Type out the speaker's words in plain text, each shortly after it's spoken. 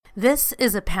This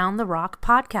is a Pound the Rock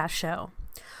podcast show.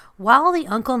 While the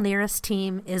Uncle Nearest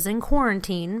team is in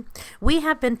quarantine, we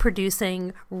have been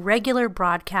producing regular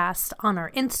broadcasts on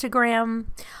our Instagram,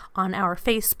 on our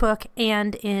Facebook,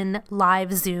 and in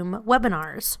live Zoom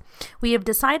webinars. We have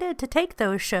decided to take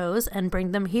those shows and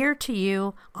bring them here to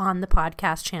you on the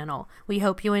podcast channel. We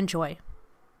hope you enjoy.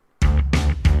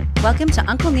 Welcome to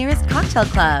Uncle Nearest Cocktail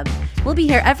Club. We'll be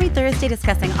here every Thursday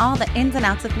discussing all the ins and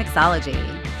outs of mixology.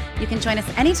 You can join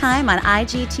us anytime on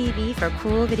IGTV for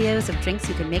cool videos of drinks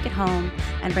you can make at home,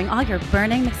 and bring all your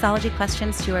burning mixology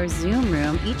questions to our Zoom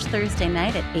room each Thursday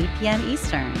night at 8 p.m.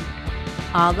 Eastern.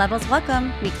 All levels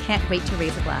welcome. We can't wait to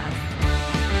raise a glass.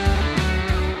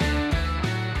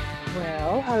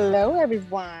 Well, hello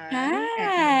everyone.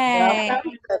 Hi.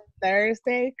 Welcome to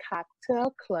Thursday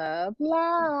Cocktail Club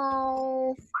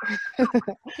Live.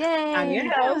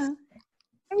 Yay.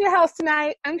 I'm your host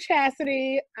tonight. I'm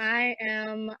Chastity. I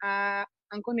am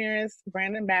Uncle Nearest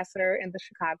brand ambassador in the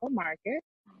Chicago market.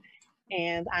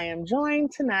 And I am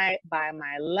joined tonight by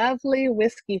my lovely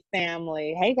whiskey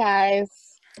family. Hey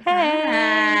guys.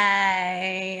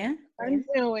 Hey. How are you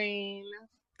doing?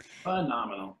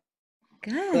 Phenomenal.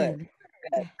 Good.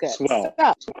 Good. Swell.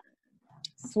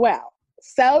 Swell.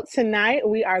 So tonight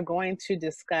we are going to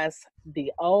discuss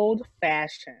the old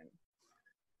fashioned.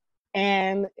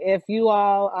 And if you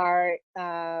all are,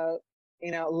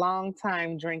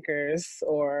 long-time drinkers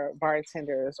or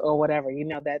bartenders or whatever, you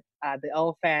know that the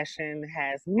old fashioned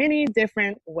has many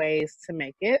different ways to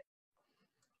make it,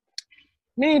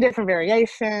 many different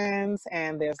variations,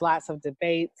 and there's lots of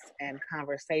debates and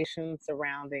conversations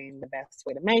surrounding the best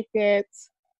way to make it.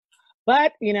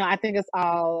 But, I think it's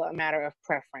all a matter of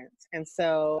preference. And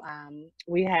so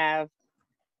we have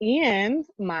Ian,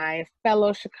 my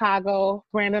fellow Chicago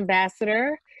brand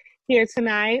ambassador, here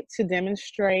tonight to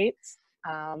demonstrate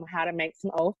how to make some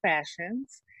old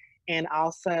fashions, and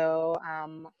also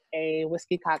a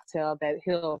whiskey cocktail that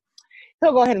he'll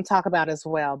go ahead and talk about as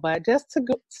well. But just to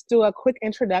do a quick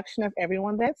introduction of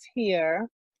everyone that's here,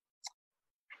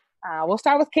 we'll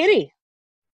start with Kitty.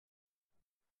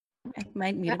 I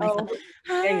might mute myself.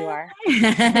 There you are.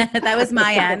 That was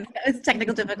my end. That was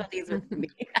technical difficulties with me.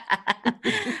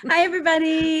 Hi,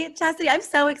 everybody. Chastity, I'm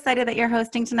so excited that you're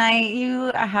hosting tonight.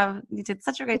 You did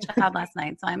such a great job last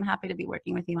night, so I'm happy to be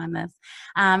working with you on this.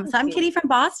 So I'm Kitty from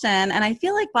Boston, and I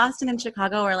feel like Boston and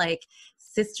Chicago are like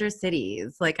sister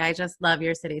cities. Like, I just love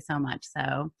your city so much.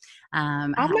 So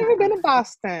I've never been to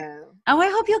Boston. Oh, I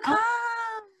hope you'll come.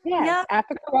 Yes,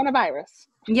 after coronavirus.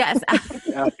 Yes,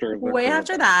 Way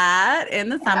after that in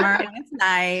the summer, and it's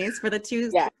nice for the 2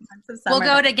 months of summer. We'll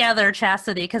go together,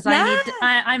 Chastity, because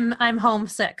I'm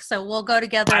homesick, so we'll go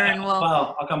together and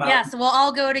I'll come out. Yes, we'll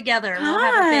all go together. We'll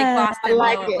have a big Boston I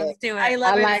like blow. it. Let's do it. I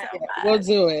love it. Like so it. much. We'll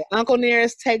do it. Uncle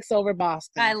Nearest takes over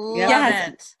Boston. I love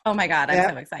it. Oh my God, I'm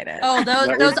so excited. Oh,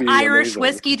 That those would be Irish amazing.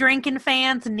 whiskey drinking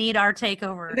fans need our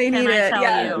takeover. They need Can I it. tell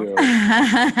Yeah. you?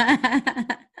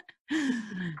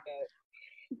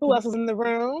 Who else is in the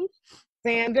room?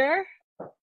 Xander.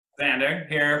 Xander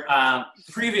here,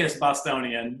 previous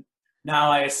Bostonian.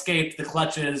 Now I escaped the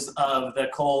clutches of the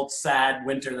cold, sad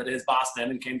winter that is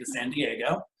Boston and came to San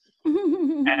Diego.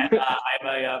 And I'm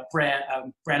a brand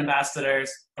ambassador,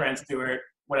 brand steward,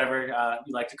 whatever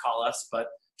you like to call us, but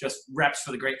just reps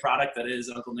for the great product that is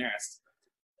Uncle Nearest.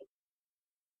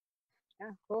 Yeah,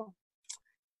 cool.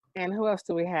 And who else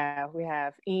do we have? We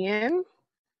have Ian.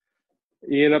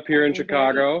 Ian up here in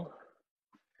Chicago.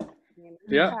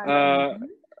 Chicago.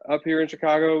 Up here in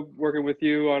Chicago, working with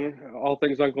you on all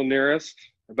things Uncle Nearest.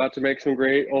 About to make some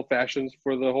great old fashions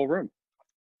for the whole room.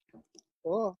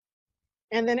 Cool.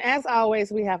 And then, as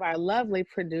always, we have our lovely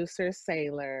producer,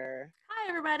 Sailor. Hi,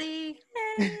 everybody.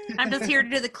 I'm just here to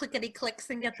do the clickety clicks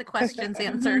and get the questions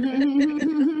answered.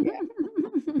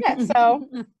 Yeah. So,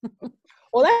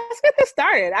 well, let's get this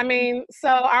started. I mean, so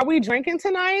are we drinking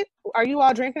tonight? Are you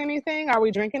all drinking anything? Are we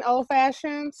drinking old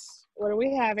fashions? What are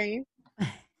we having?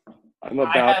 I'm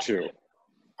about to.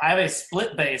 I have a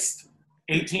split-based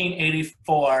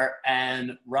 1884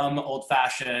 and rum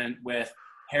old-fashioned with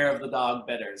hair of the dog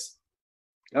bitters.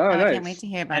 Oh, I nice. can't wait to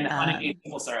hear about And that. honey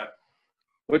maple syrup.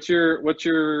 What's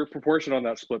your proportion on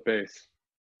that split base?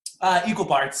 Equal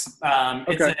parts.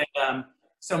 Okay.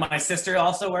 So my sister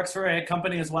also works for a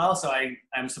company as well, so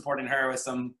I'm supporting her with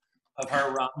some of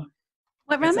her rum.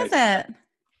 What rum is it?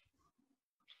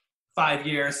 5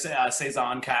 years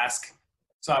Saison cask.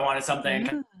 So I wanted something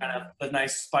kind of the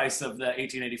nice spice of the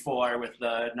 1884 with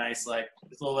the nice, like,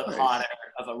 it's a little bit hotter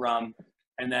of a rum,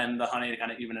 and then the honey to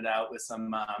kind of even it out with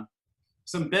some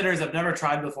bitters I've never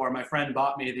tried before. My friend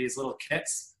bought me these little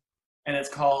kits, and it's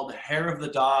called Hair of the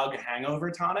Dog Hangover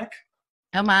Tonic.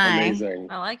 Oh my. Amazing.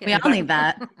 I like it. We all need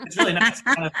that. It's really nice.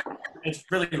 It's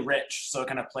really rich, so it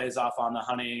kind of plays off on the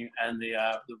honey and the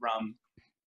rum.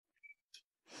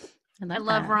 I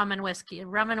love rum and whiskey,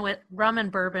 rum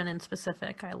and bourbon in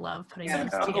specific. I love putting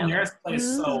those Uncle together. Nearest plays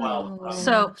so well. with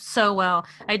rum. So well.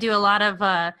 I do a lot of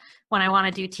when I want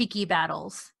to do tiki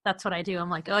battles. That's what I do. I'm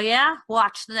like, oh yeah,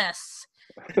 watch this.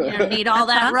 You don't need all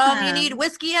that rum. You need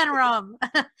whiskey and rum.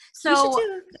 So we should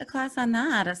do a class on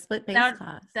that, a split bass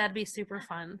class. That'd be super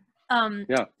fun.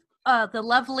 Yeah. The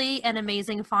lovely and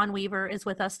amazing Fawn Weaver is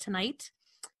with us tonight.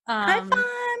 Hi, Fawn.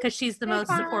 Because she's the most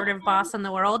supportive boss in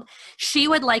the world. She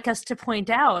would like us to point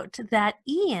out that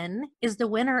Ian is the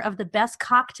winner of the best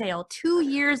cocktail 2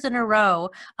 years in a row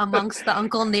amongst the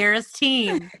Uncle Nearest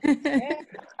team.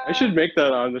 I should make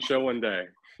that on the show one day.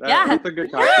 That's a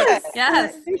good cocktail.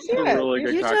 Yes. You It's a should. really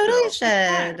good You cocktail. totally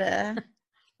should. I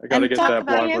gotta And get talk that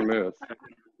about blonde it. vermouth.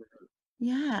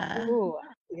 Yeah. Ooh,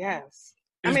 yes.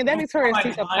 I mean, that Victoria's My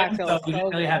Secret time, cocktail though, is we so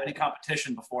didn't really have good. any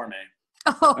competition before me.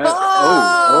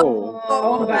 Oh,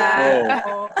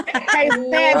 wow. Hey,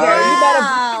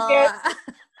 Xander,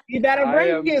 you better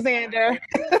bring it, Xander.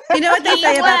 You know what they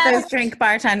say about those drink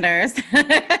bartenders?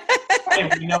 Hey,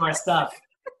 we know our stuff.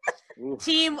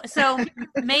 Team. So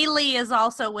Mei Lee is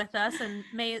also with us, and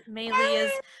Mei Lee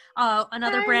is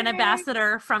another brand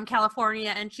ambassador from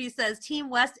California, and she says Team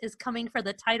West is coming for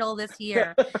the title this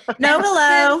year. No,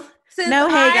 hello. Since No,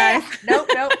 hey, guys. Nope.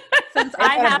 Since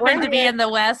I better happen bring to be it. in the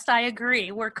West, I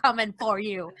agree. We're coming for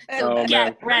you. So Oh,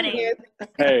 get man. ready.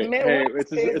 Hey,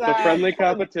 Midwest it's is, a friendly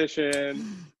fun.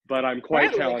 competition, but I'm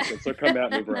quite talented, so come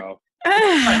at me, bro.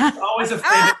 Always a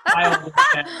favorite child of the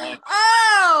family.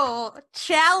 Oh,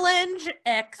 challenge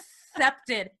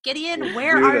accepted. Gideon,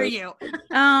 where Do are this. you?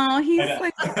 Oh, he's Yeah.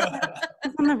 like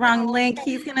he's on the wrong link.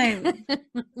 He's gonna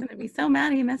be so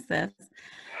mad he missed this.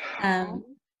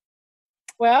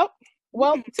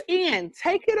 Well, Ian,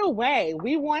 take it away.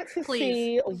 We want to Please.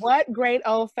 see what great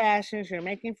old fashions you're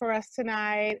making for us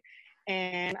tonight.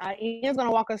 And Ian's going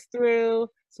to walk us through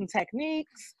some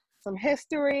techniques, some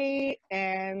history,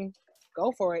 and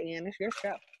go for it, Ian. It's your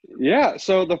show. Yeah,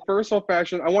 so the first old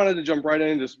fashioned, I wanted to jump right in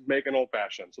and just make an old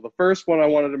fashioned. So the first one I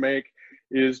wanted to make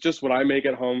is just what I make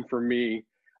at home for me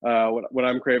when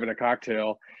I'm craving a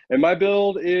cocktail. And my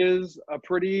build is a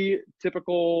pretty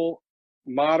typical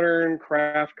modern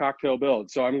craft cocktail build.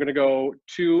 So I'm going to go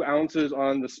 2 ounces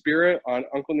on the Spirit on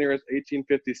Uncle Nearest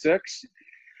 1856.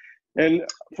 And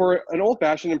for an old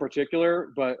fashioned in particular,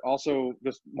 but also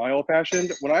just my old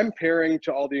fashioned, when I'm pairing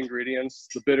to all the ingredients,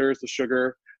 the bitters, the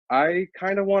sugar, I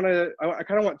kind of want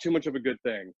too much of a good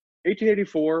thing.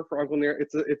 1884 for Uncle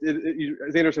Nearest,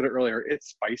 Xander said it earlier, it's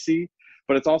spicy,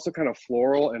 but it's also kind of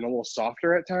floral and a little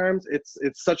softer at times. It's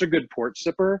such a good porch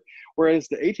sipper. Whereas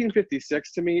the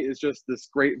 1856 to me is just this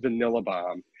great vanilla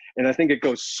bomb. And I think it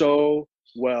goes so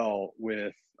well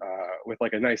with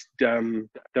like a nice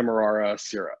Demerara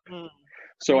syrup.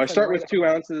 So I start with 2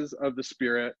 ounces of the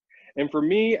Spirit. And for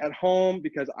me at home,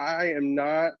 because I am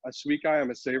not a sweet guy,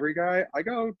 I'm a savory guy, I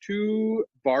go 2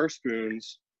 bar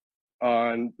spoons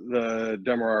on the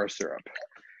Demerara syrup.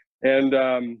 And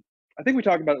I think we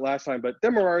talked about it last time, but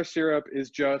Demerara syrup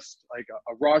is just like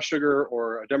a raw sugar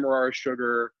or a Demerara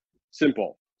sugar,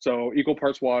 simple. So equal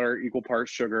parts water, equal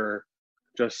parts sugar,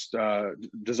 just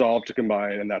dissolve to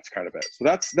combine, and that's kind of it. So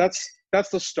that's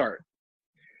the start.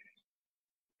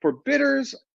 For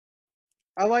bitters,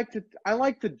 I like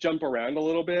to jump around a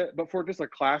little bit, but for just a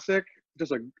classic,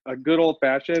 just a good old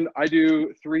fashioned, I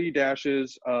do 3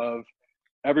 dashes of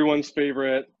everyone's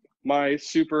favorite, my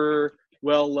super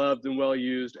well loved and well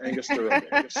used Angostura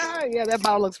base. Yeah, that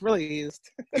bottle looks really used.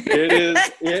 It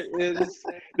is.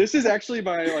 This is actually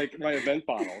my event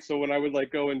bottle. So when I would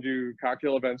go and do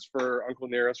cocktail events for Uncle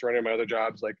Nearest or any of my other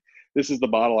jobs, this is the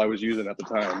bottle I was using at the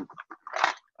time.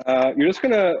 You just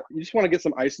want to get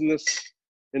some ice in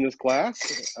this glass.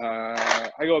 I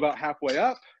go about halfway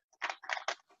up.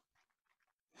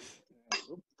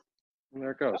 And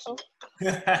there it goes.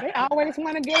 They always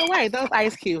want to get away, those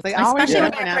ice cubes. They always Especially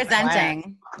when jumping you're out the glass.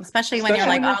 presenting. Especially when you're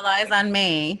like, all eyes on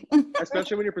me.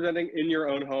 Especially when you're presenting in your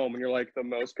own home and you're the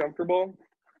most comfortable.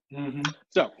 Mm-hmm.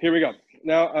 So here we go.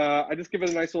 Now I just give it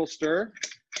a nice little stir.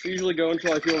 I usually go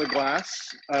until I feel the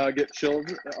glass get chilled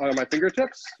on my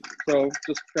fingertips. So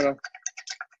just kind of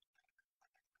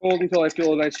hold until I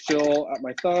feel a nice chill at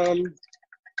my thumb.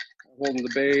 Holding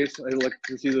the base. I look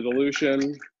to see the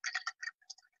dilution.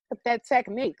 Look at that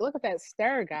technique. Look at that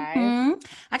stir, guys. Mm-hmm.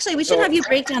 Actually, we should have you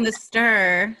break down the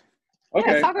stir.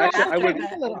 Okay, Yeah, talk about actually,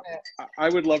 that a little bit. I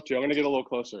would love to. I'm going to get a little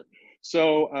closer.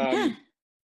 So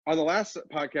on the last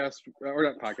podcast, or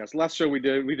not podcast, last show we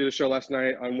did a show last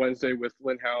night on Wednesday with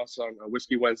Lynn House on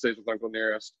Whiskey Wednesdays with Uncle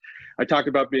Nearest. I talked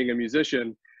about being a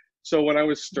musician. So when I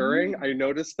was stirring, I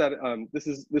noticed that this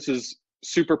is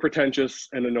super pretentious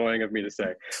and annoying of me to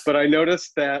say, but I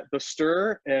noticed that the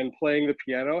stir and playing the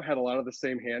piano had a lot of the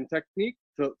same hand technique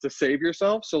to save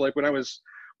yourself. So like when I was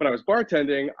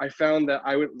bartending, I found that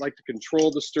I would like to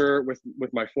control the stir with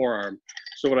my forearm.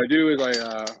 So what I do is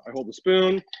I hold the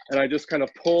spoon and I just kind of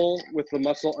pull with the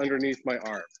muscle underneath my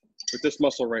arm, with this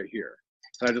muscle right here.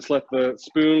 And I just let the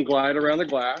spoon glide around the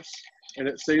glass, and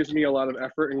it saves me a lot of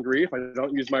effort and grief. I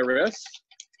don't use my wrist.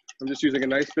 I'm just using a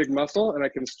nice big muscle, and I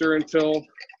can stir until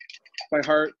my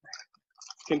heart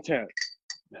content.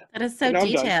 That is so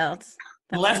detailed.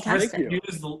 The less risk you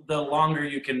use, the longer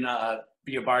you can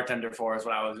be a bartender for, is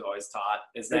what I was always taught.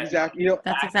 Is that exactly?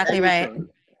 That's exactly right.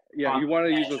 Yeah, you want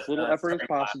to use as little effort as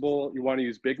possible. You want to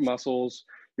use big muscles.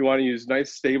 You want to use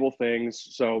nice, stable things.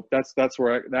 So that's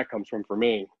where that comes from for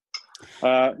me.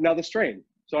 Now the strain.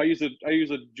 So I use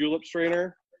a julep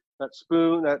strainer, that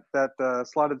spoon, that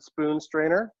slotted spoon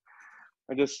strainer.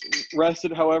 I just rest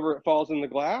it however it falls in the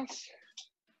glass.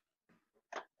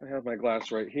 I have my glass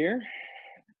right here.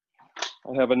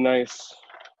 I have a nice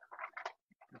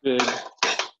big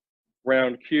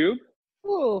round cube.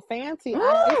 Ooh, fancy.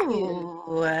 Ooh.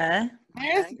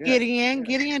 There's Gideon.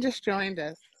 Gideon just joined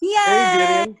us. Yay!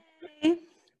 Hey, Gideon.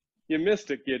 You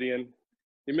missed it, Gideon.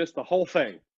 You missed the whole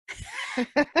thing.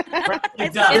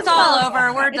 It's all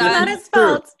over. We're It's done. not his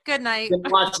fault. Good night. Been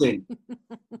watching.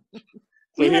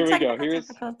 So We had here we go. technical Here's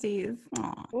difficulties.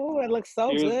 Aw. Ooh, it looks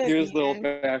so good. here's the old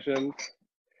Gideon. fashioned.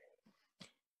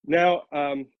 Now,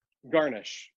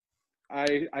 garnish.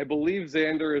 I believe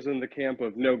Xander is in the camp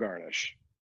of no garnish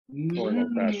for an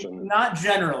old fashioned. Not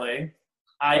generally.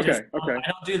 I Okay. don't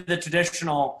do the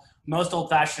traditional. Most old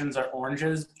fashions are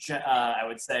oranges. I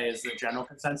would say is the general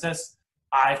consensus.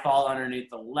 I fall underneath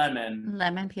the lemon.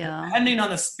 Lemon peel. Depending on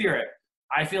the spirit,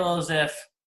 I feel as if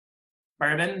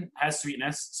bourbon has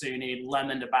sweetness, so you need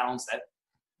lemon to balance it.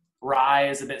 Rye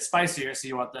is a bit spicier, so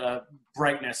you want the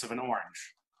brightness of an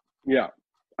orange. Yeah.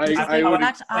 Which is I the would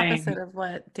exact opposite of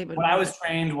what David What I was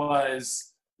trained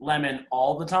was lemon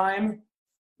all the time,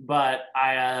 but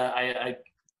I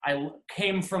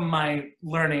came from my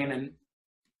learning and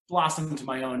blossomed to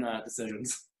my own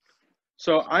decisions.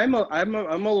 So I'm a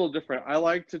little different. I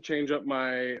like to change up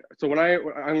my. So when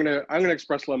I'm gonna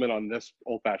express lemon on this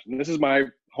old fashioned. This is my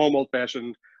home old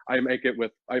fashioned. I make it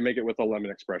with a lemon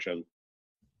expression,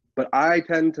 but I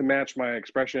tend to match my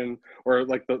expression or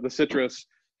like the citrus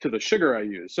to the sugar I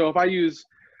use. So if I use,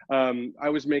 I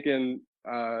was making.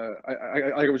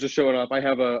 I was just showing up. I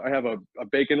have a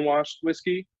bacon washed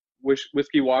whiskey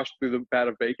washed through the vat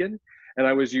of bacon. And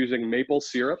I was using maple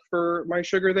syrup for my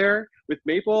sugar there. With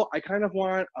maple, I kind of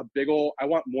want I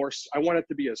want it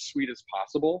to be as sweet as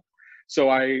possible. So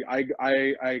I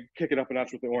kick it up a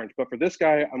notch with the orange. But for this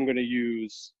guy, I'm gonna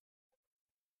use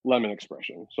lemon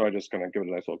expression. So I just gonna give it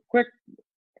a nice little quick,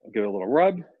 give it a little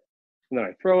rub, and then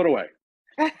I throw it away.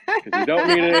 Because you don't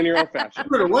need it in your old fashioned.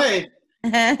 Put it away.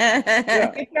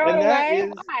 Yeah. Throw it And that away?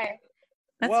 is- Why?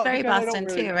 That's very because I don't Boston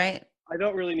really- too, right? I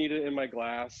don't really need it in my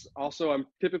glass. Also, I'm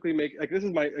typically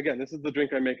this is the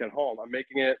drink I make at home. I'm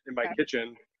making it in my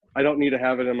kitchen. I don't need to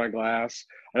have it in my glass.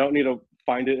 I don't need to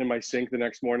find it in my sink the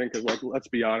next morning because, like, let's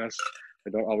be honest, I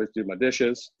don't always do my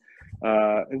dishes.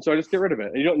 And so I just get rid of it.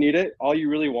 And you don't need it. All you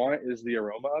really want is the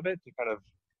aroma of it to kind of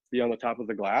be on the top of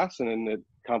the glass, and then it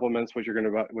complements what you're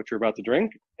about to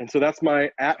drink. And so that's my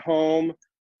at-home,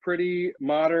 pretty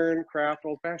modern craft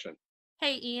old fashioned.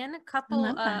 Hey, Ian,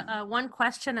 one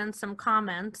question and some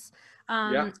comments.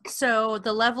 Yeah. So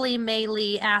the lovely May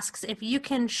Lee asks if you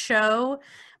can show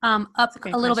up a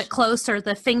great a little bit question. closer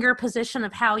the finger position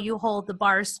of how you hold the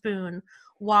bar spoon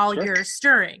while Sure. you're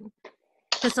stirring.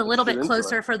 Just a little get bit into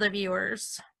closer it. for the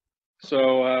viewers.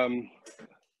 So,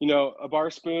 a bar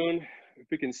spoon, if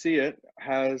we can see it,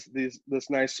 has this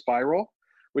nice spiral,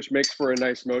 which makes for a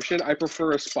nice motion. I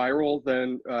prefer a spiral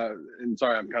than, and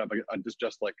sorry, I'm kind of like, I'm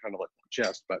just like kind of like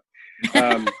chest, but,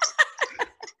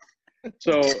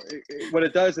 so what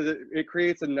it does is it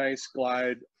creates a nice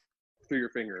glide through your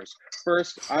fingers.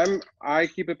 First, I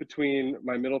keep it between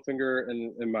my middle finger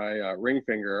and my ring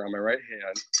finger on my right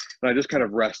hand, and I just kind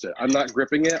of rest it. I'm not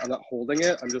gripping it, I'm not holding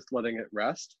it, I'm just letting it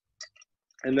rest.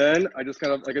 And then I just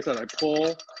kind of, like I said, I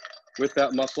pull with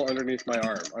that muscle underneath my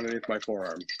arm, underneath my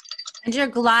forearm. And you're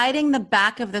gliding the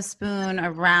back of the spoon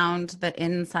around the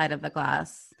inside of the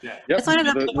glass. Yeah. Yep. Just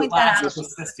wanted to The- point Glass that out will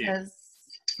assist you. because,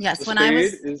 yes, The when I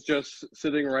was spade is just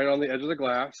sitting right on the edge of the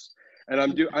glass, and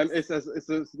it's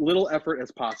as little effort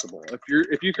as possible. If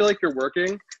you feel like you're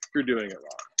working, you're doing it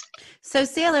wrong. So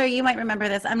Sailor, you might remember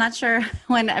this. I'm not sure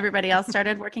when everybody else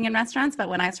started working in restaurants, but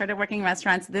when I started working in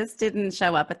restaurants, this didn't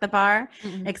show up at the bar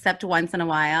except once in a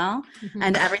while,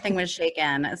 and everything was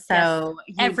shaken. So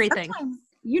everything.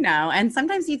 And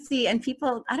sometimes you'd see, and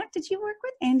people, did you work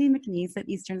with Andy McNeese at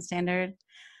Eastern Standard?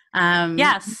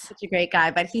 Yes. He's such a great guy,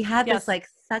 but he had this like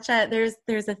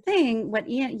there's a thing, what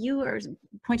Ian,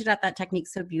 pointed out that technique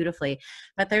so beautifully,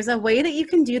 but there's a way that you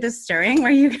can do the stirring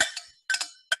where you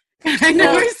I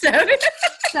know we're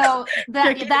so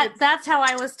that's how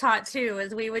I was taught too,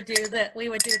 is we would do this.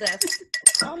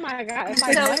 Oh my God. It's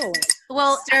like meddling.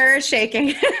 Well, stir,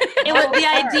 shaking.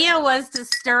 The idea was to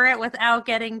stir it without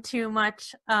getting too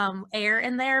much air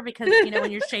in there, because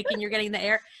when you're shaking, you're getting the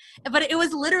air. But it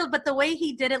was literally, but the way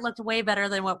he did it looked way better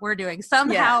than what we're doing.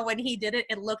 Somehow when he did it,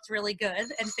 it looked really good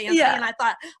and fancy. And I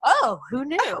thought, oh, who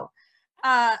knew?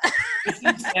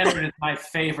 Standard is my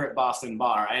favorite Boston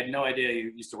bar. I had no idea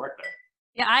you used to work there.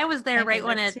 Yeah, I was there right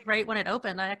when it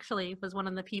opened. I actually was one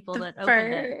of the people that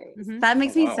opened it. Mm-hmm. That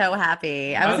makes me so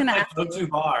happy. I was in a go-to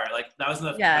bar. Like that was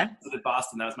the visit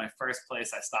Boston. That was my first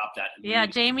place I stopped at. Yeah,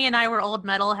 Jamie and I were old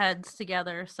metalheads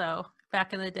together. So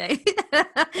back in the day,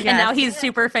 and now he's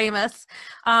super famous.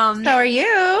 So are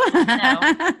you?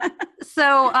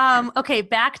 So okay,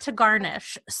 back to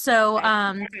garnish. So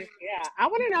I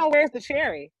want to know, where's the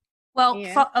cherry? Well,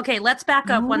 okay, let's back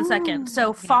up 1 second.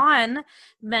 So Fawn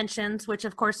mentions, which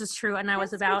of course is true, and I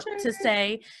was about to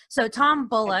say, so Tom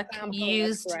Bullock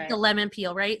used the lemon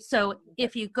peel, right? So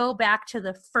if you go back to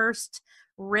the first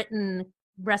written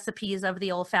recipes of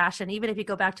the old fashioned, even if you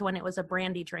go back to when it was a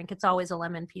brandy drink, it's always a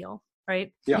lemon peel,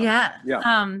 right? Yeah.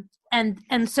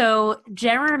 And so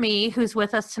Jeremy, who's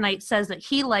with us tonight, says that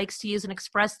he likes to use an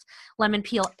expressed lemon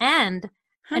peel and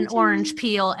an orange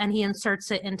peel, and he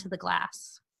inserts it into the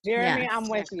glass. Jeremy, I'm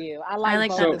with you. I like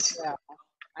both as well.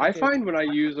 I find when I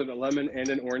use a lemon and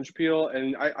an orange peel,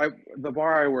 and the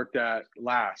bar I worked at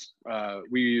last,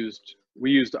 we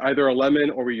used either a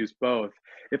lemon or we used both.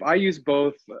 If I use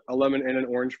both a lemon and an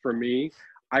orange for me,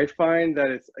 I find that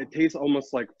it tastes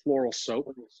almost like floral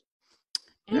soap.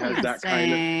 It has that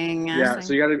kind of,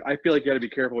 so I feel like you gotta be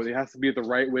careful with it. It has to be the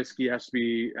right whiskey, it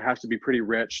has to be pretty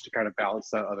rich to kind of balance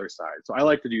that other side. So I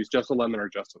like to use just a lemon or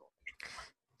just an orange.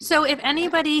 So if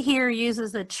anybody here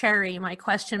uses a cherry, my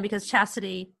question, because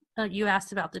Chastity, you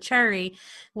asked about the cherry,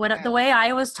 the way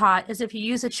I was taught is if you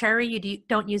use a cherry, you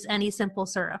don't use any simple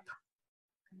syrup.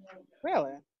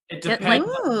 Really? It depends.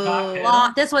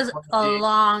 This was a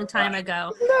long time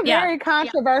ago. This is a very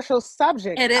controversial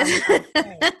subject. It is.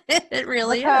 It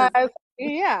really is.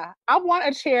 Yeah, I want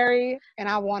a cherry and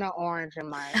I want an orange in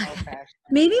my old fashioned.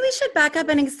 Maybe we should back up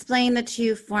and explain the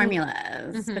two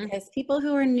formulas, because people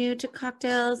who are new to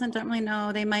cocktails and don't really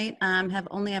know, they might have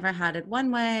only ever had it one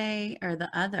way or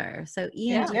the other. So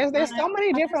Ian, there's so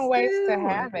many different ways to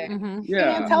have it.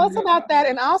 Ian, tell us about that,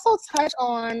 and also touch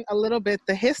on a little bit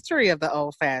the history of the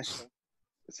old fashioned.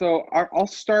 So I'll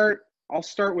start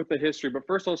with the history, but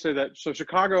first I'll say that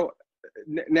Chicago.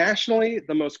 Nationally,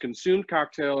 the most consumed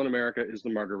cocktail in America is the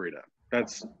margarita.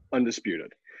 That's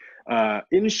undisputed.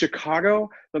 In Chicago,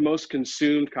 the most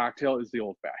consumed cocktail is the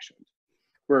old fashioned.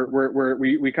 We're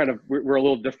a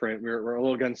little different. We're a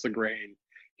little against the grain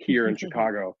here in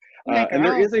Chicago. And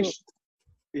there is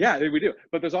we do.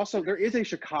 But there is a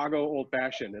Chicago old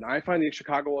fashioned, and I find the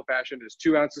Chicago old fashioned is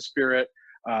 2 ounces spirit,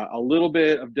 a little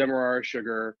bit of Demerara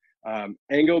sugar,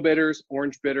 Ango bitters,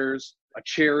 orange bitters, a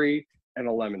cherry, and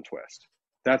a lemon twist.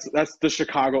 That's the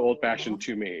Chicago old fashioned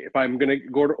to me. If I'm gonna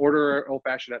go to order an old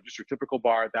fashioned at just your typical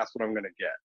bar, that's what I'm gonna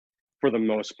get for the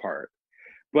most part.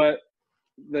 But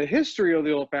the history of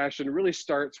the old fashioned really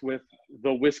starts with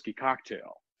the whiskey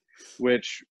cocktail,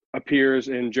 which appears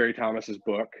in Jerry Thomas's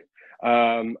book.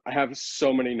 I have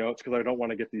so many notes because I don't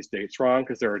want to get these dates wrong,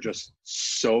 because there are just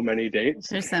so many dates.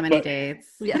 There's so many dates.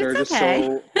 There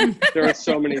are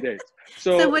so many dates.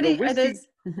 So what are those?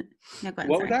 What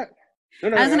was that? I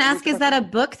was going to ask, is that a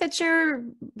book that you're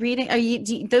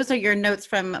reading? Those are your notes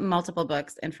from multiple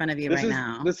books in front of you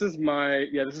now. This is my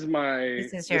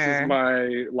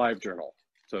live journal.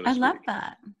 So I love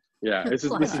that. Yeah, this is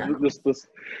the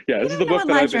book that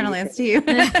live journal is to you.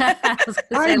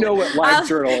 I know what live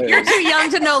journal is. You're too young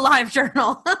to know live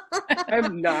journal.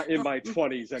 I'm not in my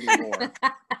 20s anymore.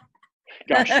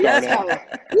 Gosh darn it.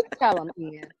 You tell them,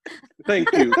 Ian.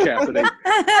 Thank you, Chastity.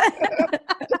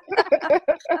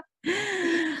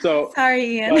 So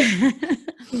sorry, Ian.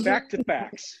 Back to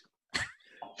facts.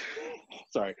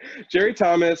 sorry. Jerry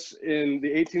Thomas in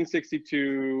the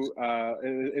 1862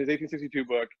 in his 1862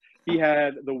 book, he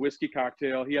had the whiskey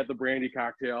cocktail, he had the brandy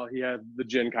cocktail, he had the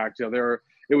gin cocktail.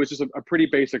 It was just a pretty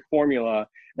basic formula,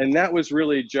 and that was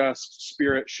really just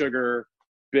spirit, sugar,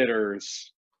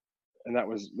 bitters, and that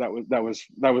was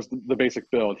the basic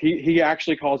build. He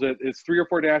actually calls it's 3 or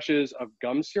 4 dashes of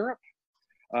gum syrup,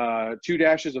 2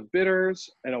 dashes of bitters,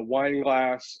 and a wine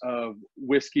glass of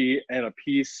whiskey and a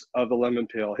piece of the lemon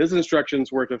peel. His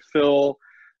instructions were to fill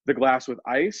the glass with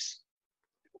ice,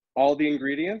 all the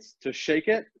ingredients, to shake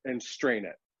it and strain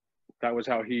it. That was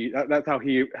how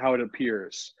how it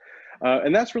appears,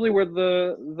 and that's really where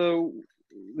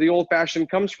the old fashioned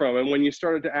comes from. And when you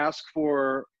started to ask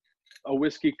for a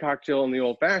whiskey cocktail in the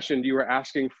old fashioned, you were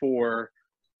asking for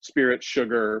spirit,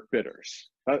 sugar, bitters,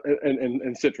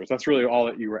 and citrus. That's really all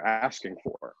that you were asking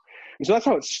for. And so that's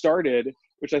how it started,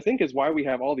 which I think is why we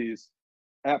have all these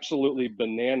absolutely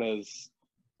bananas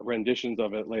renditions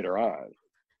of it later on.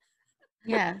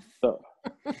 Yeah.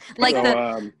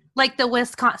 Like the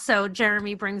Wisconsin. So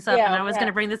Jeremy brings up, and I was going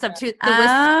to bring this up too.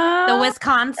 The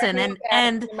Wisconsin,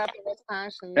 and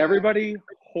everybody,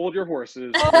 hold your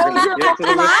horses.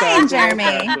 Flying,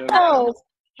 Jeremy.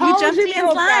 You jumped in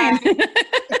flying.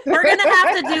 We're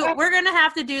gonna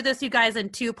have to do this, you guys, in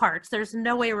 2 parts. There's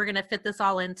no way we're gonna fit this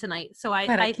all in tonight. So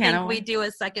I think we do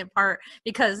a second part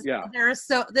because there's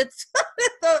that's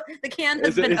the can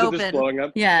has been open. Just blowing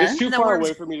up? Yeah, it's too far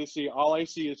away for me to see. All I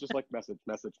see is just like message.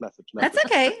 That's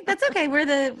okay. That's okay. We're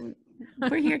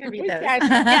here to read those.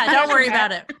 Yeah, don't worry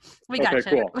about it. We got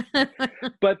you. Cool.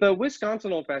 But the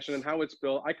Wisconsin old fashioned and how it's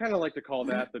built, I kind of like to call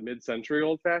that the mid-century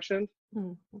old fashioned.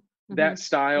 That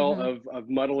style of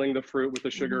muddling the fruit with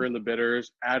the sugar and the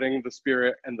bitters, adding the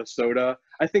spirit and the soda.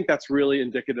 I think that's really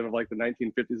indicative of like the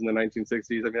 1950s and the 1960s.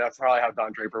 I mean, that's probably how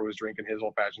Don Draper was drinking his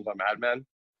old fashions on Mad Men.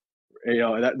 You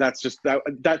know, that's just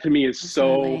that to me is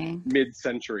so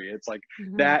mid-century. It's like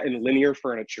that and linear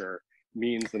furniture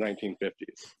means the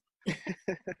 1950s.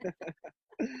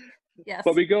 Yes.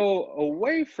 But we go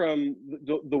away from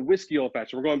the whiskey old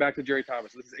fashioned. We're going back to Jerry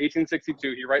Thomas. This is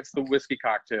 1862. He writes the whiskey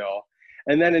cocktail.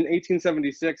 And then in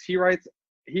 1876, he writes.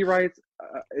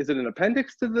 Is it an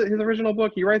appendix to his original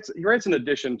book? He writes an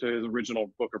addition to his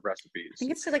original book of recipes. I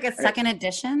think it's like a second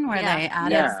edition where they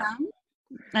added some.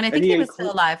 And I think he was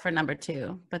still alive for number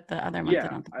 2, but the other ones I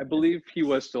don't think. I believe he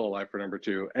was still alive for number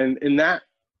 2. And in that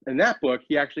book,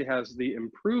 he actually has the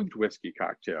improved whiskey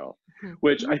cocktail,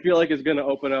 which I feel like is going to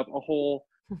open up a whole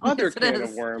other can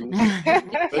of worms.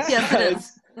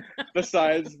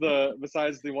 Besides the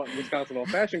Wisconsin old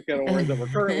fashioned can of worms that we're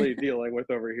currently dealing with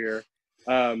over here.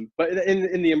 But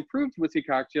in the improved whiskey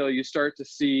cocktail, you start to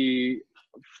see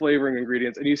flavoring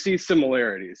ingredients and you see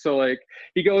similarities. So like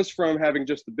he goes from having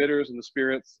just the bitters and the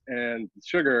spirits and the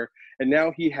sugar, and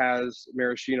now he has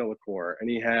maraschino liqueur and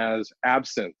he has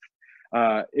absinthe.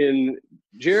 In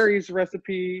Jerry's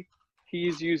recipe,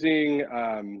 he's using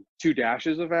 2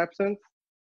 dashes of absinthe.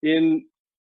 In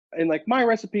like my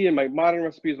recipe and my modern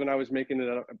recipes, when I was making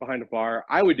it behind a bar,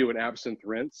 I would do an absinthe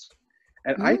rinse.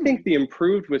 And I think the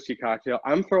improved whiskey cocktail,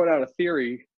 I'm throwing out a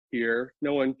theory here,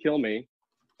 no one kill me,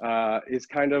 is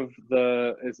kind of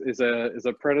is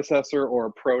a predecessor or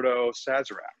a proto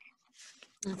Sazerac,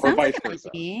 or vice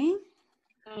versa.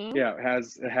 Yeah,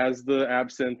 it has the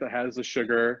absinthe, it has the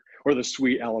sugar or the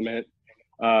sweet element.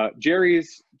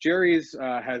 Jerry's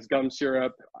has gum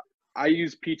syrup. I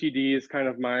use PTD as kind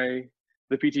of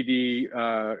the PTD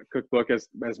cookbook as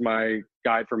my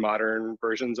guide for modern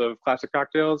versions of classic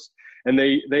cocktails, and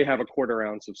they have a 1/4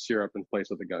 ounce of syrup in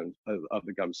place of the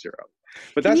gum syrup.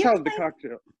 But that's how the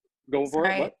cocktail. Go for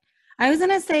it. What? I was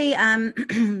gonna say,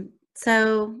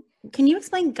 so can you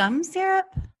explain gum syrup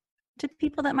to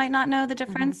people that might not know the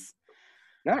difference?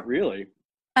 Not really.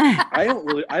 I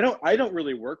don't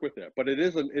really work with it, but it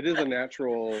is a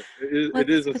natural. It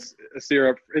is a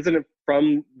syrup. Isn't it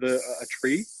from a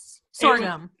tree?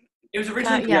 Sorghum. It was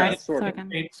originally created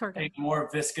sorghum. a more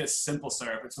viscous, simple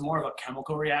syrup. It's more of a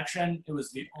chemical reaction. It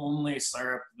was the only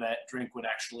syrup that drink would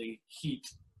actually heat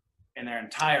in their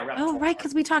entire repertoire. Oh, right,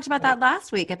 because we talked about that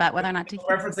last week about whether or not to heat.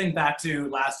 Referencing back to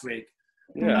last week,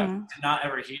 did not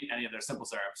ever heat any of their simple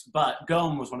syrups. But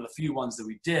Gome was one of the few ones that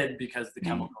we did because of the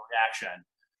chemical reaction.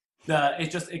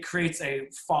 It creates a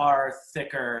far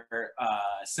thicker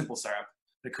simple syrup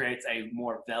that creates a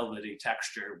more velvety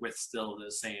texture with still the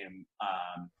same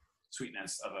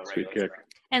sweetness of a Sweet regular kick. syrup.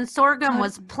 And sorghum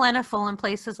was plentiful in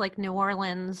places like New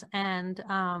Orleans, and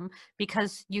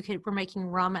because we're making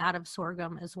rum out of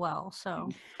sorghum as well. So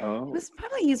It Oh, was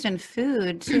probably used in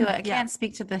food too. I Yeah. can't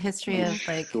speak to the history I'm of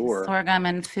like sure. sorghum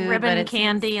and food, but ribbon it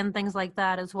candy seems, and things like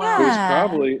that as it well. was Yeah.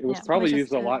 probably Yeah. probably just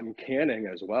used a a- lot in canning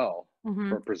as well Mhm.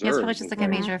 for yeah, preserves. it's probably just and like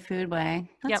a things. major food way.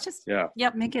 Let's Yep. just Yeah.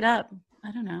 Yep. make it up.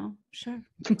 I don't know. Sure.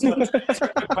 So to answer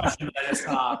a good question that I just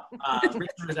saw,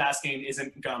 Richard was asking,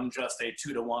 isn't gum just a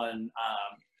 2-to-1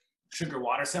 sugar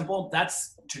water simple?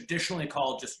 That's traditionally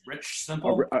called just rich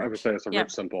simple. I would say it's a Yep.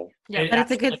 rich simple. Yeah. But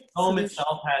it's a good foam solution.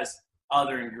 itself has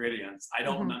other ingredients. I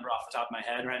don't Mhm. remember off the top of my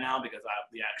head right now because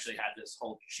we actually had this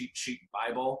whole cheat sheet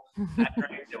Bible at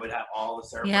drink that would have all the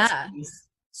syrup Yeah. recipes.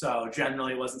 So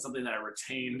generally, it wasn't something that I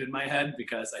retained in my head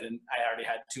because I already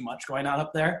had too much going on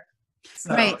up there.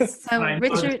 So, Right. So but I know the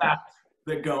Richard, fact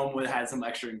that gum would had some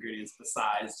extra ingredients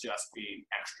besides just being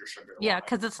extra sugar. Yeah,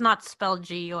 because it's not spelled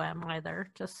GUM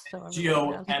either. Just so everybody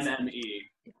knows. GOMME.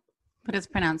 but it's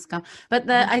pronounced gum. But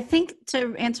I think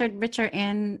to answer Richard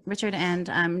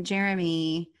and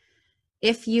Jeremy,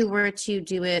 if you were to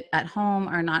do it at home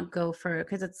or not go for,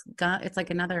 because it's like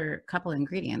another couple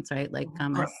ingredients, right? Like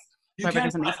gum Correct. is You rubber or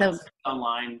can something. find So recipes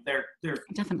online. They're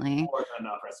definitely. more than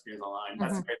enough recipes online.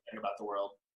 That's the great thing about the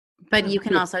world. But you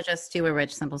can also just do a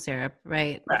rich simple syrup,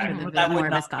 right? Right. For the But that would more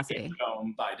not viscosity. be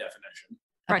gum by definition.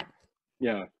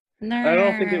 Yeah. Nerdy. I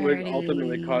don't think it would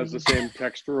ultimately cause the same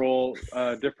textural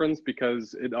difference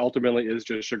because it ultimately is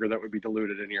just sugar that would be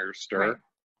diluted in your stir,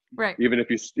 Right. even if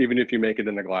you make it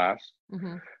in a glass.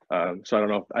 hmm So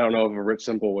I don't know if a rich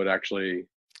simple would actually.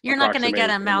 You're not going to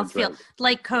get a approximate in the mouthfeel drink.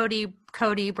 like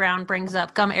Cody Brown brings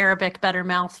up. Gum Arabic, better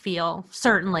mouthfeel,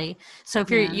 certainly. So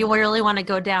if you really want to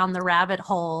go down the rabbit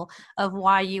hole of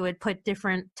why you would put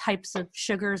different types of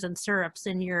sugars and syrups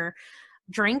in your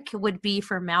drink, would be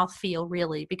for mouthfeel,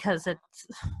 really, because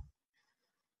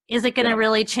is it going to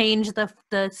really change the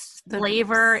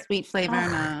flavor? Sweet flavor,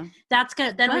 no. That's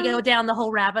gonna. Then we Well- go down the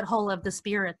whole rabbit hole of the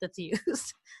spirit that's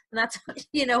used. And that's,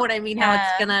 you know what I mean?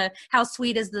 Yeah. How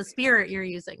sweet is the spirit you're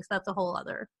using? So that's a whole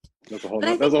other. That's a whole But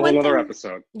I that's think a whole one other thing-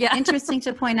 episode. Yeah. Interesting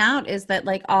to point out is that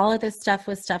like all of this stuff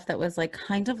was stuff that was like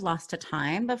kind of lost to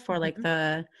time before like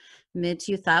the mid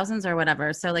 2000s or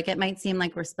whatever. So like it might seem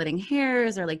like we're splitting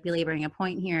hairs or like belaboring a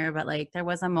point here, but like there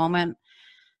was a moment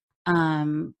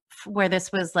where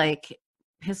this was like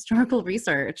historical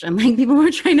research and like people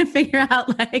were trying to figure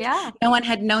out like Yeah. no one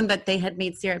had known that they had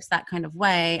made syrups that kind of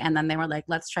way, and then they were like,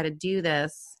 let's try to do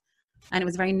this, and it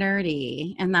was very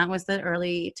nerdy, and that was the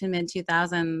early to mid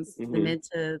 2000s, the Mhm. mid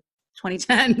to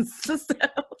 2010s. So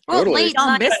Well, Totally. late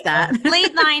don't miss that.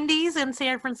 late 90s in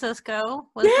San Francisco.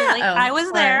 Yeah. I was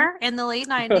Sure. there in the late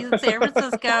 90s in San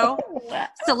Francisco.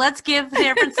 So let's give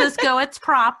San Francisco its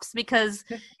props because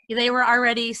they were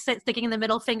already sticking the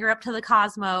middle finger up to the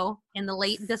Cosmo in the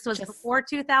late, this was before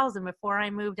 2000, before I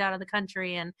moved out of the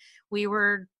country. And we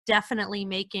were definitely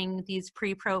making these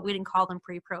we didn't call them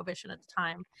pre-prohibition at the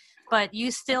time. But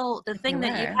you still, the thing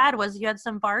that you had was you had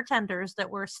some bartenders that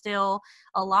were still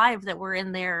alive that were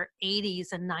in their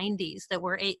 80s and 90s that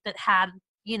had,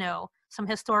 you know, some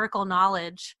historical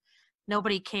knowledge.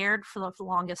 Nobody cared for the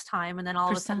longest time. And then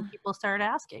all of a sudden people started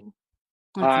asking.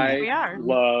 we I are.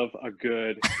 love a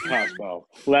good Cosmo.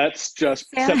 Let's just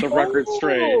set the record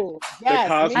straight. Ooh, yes,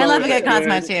 Cosmo I love a is good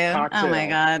Cosmo good too. cocktail. Oh my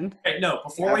god. Okay, no,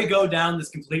 before we go down this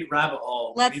complete rabbit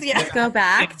hole, Let's- we need yeah. to get Go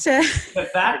back to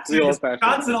back to The this old-fashioned.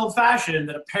 Wisconsin old fashioned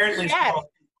that apparently is Yes. called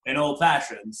an old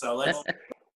fashioned. So let's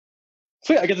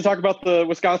So yeah, I get to talk about the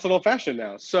Wisconsin Old Fashioned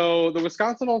now. So the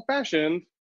Wisconsin Old Fashioned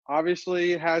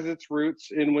obviously has its roots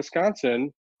in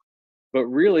Wisconsin, but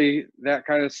really that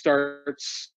kind of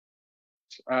starts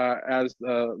as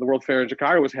the World Fair in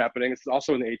Chicago was happening. It's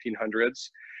also in the 1800s.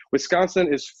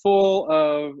 Wisconsin is full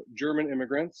of German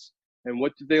immigrants, and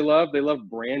what did they love? They loved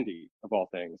brandy, of all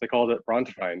things. They called it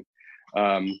Bronstein,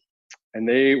 and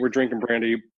they were drinking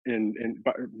brandy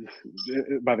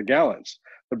by the gallons.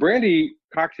 The brandy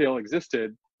cocktail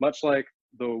existed much like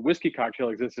the whiskey cocktail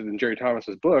existed in Jerry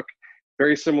Thomas's book.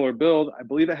 Very similar build. I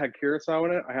believe it had curacao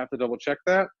in it. I have to double check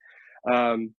that.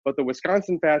 But the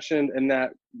Wisconsin fashion and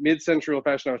that mid-century old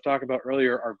fashioned I was talking about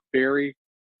earlier are very,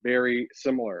 very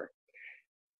similar.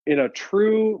 In a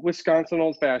true Wisconsin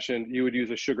old fashioned, you would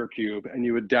use a sugar cube and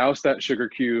you would douse that sugar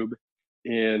cube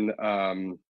in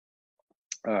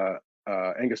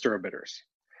Angostura bitters.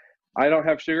 I don't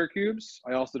have sugar cubes.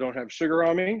 I also don't have sugar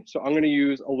on me. So I'm going to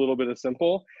use a little bit of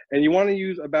simple. And you want to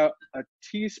use about a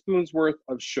teaspoon's worth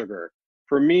of sugar.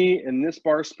 For me, in this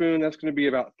bar spoon, that's going to be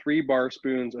about 3 bar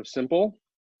spoons of simple,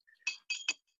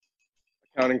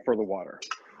 accounting for the water.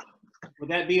 Would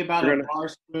that be about a bar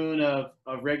spoon of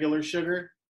regular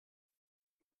sugar?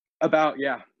 About,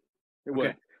 yeah, it would.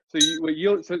 Okay.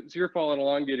 So you're following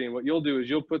along, Gideon. What you'll do is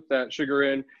you'll put that sugar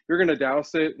in. You're going to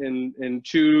douse it in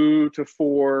 2 to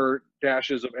 4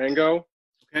 dashes of Ango.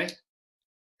 Okay.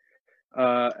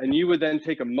 And you would then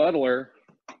take a muddler.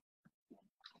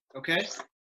 Okay.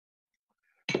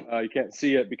 You can't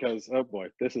see it because, oh boy,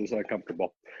 this is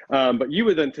uncomfortable. But you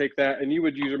would then take that and you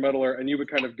would use your muddler and you would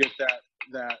kind of get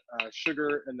that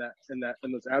sugar and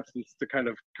those absinthe to kind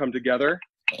of come together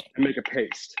and make a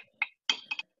paste.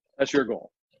 That's your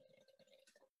goal.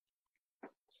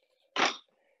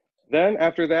 Then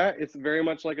after that, it's very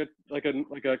much like a kind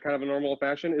of a normal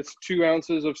fashion. It's 2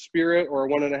 ounces of spirit or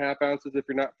 1.5 ounces if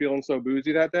you're not feeling so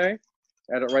boozy that day.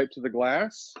 Add it right to the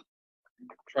glass.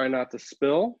 Try not to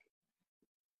spill.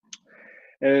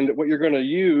 And what you're going to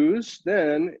use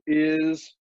then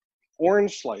is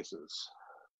orange slices,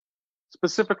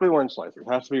 specifically orange slices.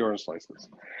 It has to be orange slices.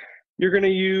 You're going to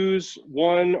use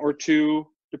 1 or 2,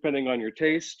 depending on your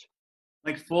taste.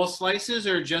 Like full slices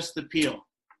or just the peel?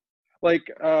 Like,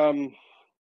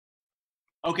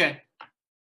 okay.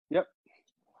 Yep.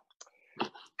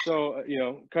 So,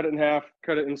 cut it in half,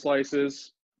 cut it in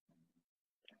slices.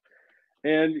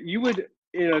 And you would,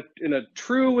 in a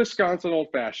true Wisconsin old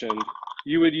fashioned,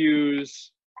 you would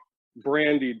use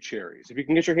brandied cherries. If you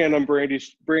can get your hand on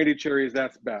brandied cherries,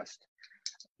 that's best.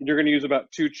 You're going to use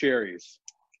about 2 cherries.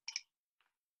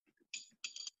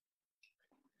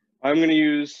 I'm going to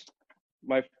use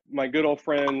my good old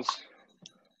friends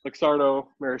Luxardo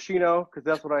Maraschino because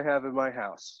that's what I have in my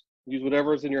house. Use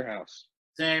whatever's in your house.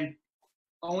 Same.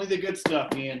 Only the good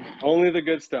stuff, Ian. Only the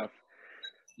good stuff.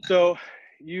 So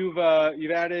you've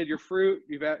added your fruit.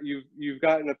 You've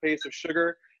gotten a paste of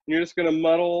sugar. And you're just going to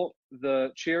muddle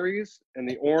the cherries and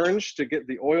the orange to get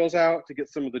the oils out, to get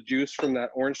some of the juice from that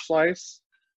orange slice.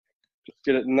 Just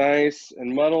get it nice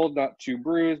and muddled, not too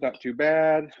bruised, not too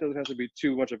bad. Doesn't have to be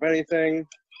too much of anything.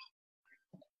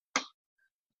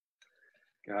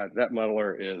 God, that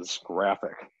muddler is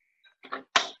graphic.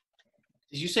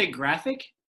 Did you say graphic?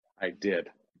 I did.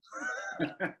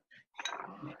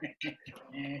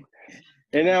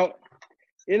 And now,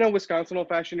 in a Wisconsin old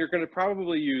fashioned, you're going to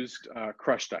probably use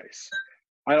crushed ice.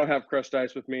 I don't have crushed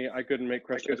ice with me. I couldn't make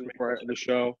crushed ice before the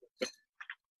show.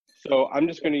 So I'm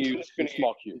just going to use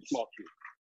small cubes.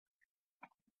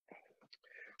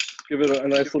 Give it a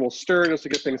nice little stir just to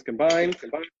get things combined.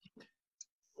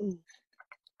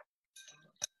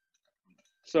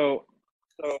 So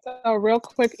real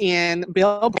quick, Ian,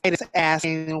 Bill Bright is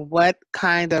asking what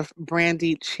kind of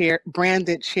branded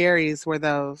cherries were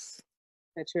those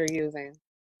that you're using?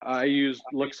 I used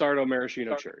Luxardo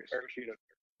Maraschino cherries.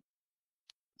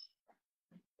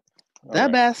 The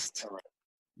best.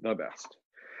 The best.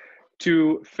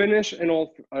 To finish an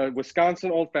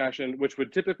Wisconsin old fashioned, which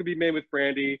would typically be made with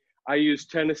brandy, I use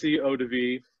Tennessee Eau de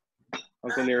Vie,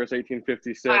 Uncle Nearest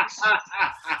 1856.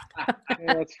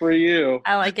 Yeah, that's for you.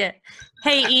 I like it.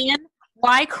 Hey, Ian,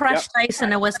 why crushed ice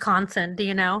in a Wisconsin? Do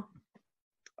you know?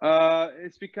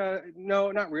 It's because,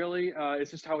 no, not really. It's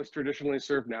just how it's traditionally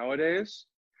served nowadays.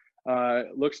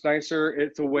 Looks nicer.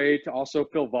 It's a way to also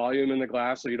fill volume in the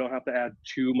glass so you don't have to add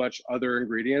too much other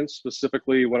ingredients,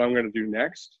 specifically what I'm going to do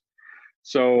next.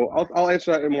 So I'll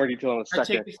answer that in more detail in a second.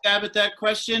 I take a stab at that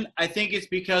question. I think it's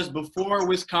because before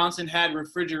Wisconsin had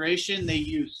refrigeration, they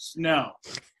used snow.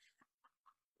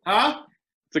 Huh?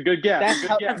 It's a good guess.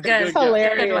 That's good.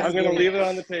 Hilarious. I'm going to leave it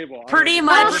on the table. Pretty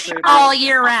much all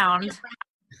year round.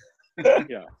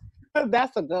 Yeah.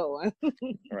 That's a good one. All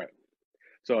right.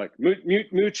 So like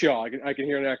mute y'all. I can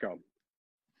hear an echo.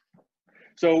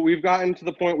 So we've gotten to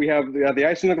the point we have the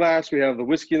ice in the glass, we have the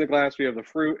whiskey in the glass, we have the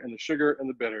fruit and the sugar and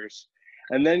the bitters.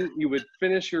 And then you would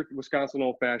finish your Wisconsin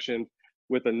old fashioned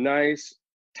with a nice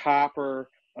topper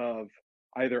of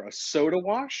either a soda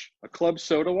wash, a club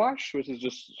soda wash, which is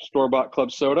just store-bought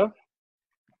club soda,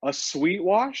 a sweet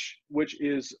wash, which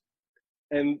is,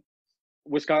 and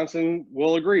Wisconsin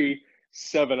will agree,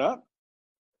 7-Up,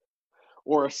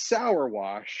 or a sour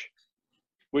wash,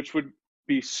 which would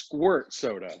be squirt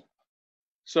soda.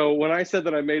 So when I said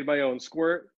that I made my own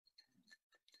squirt,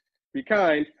 be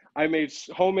kind, I made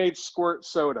homemade squirt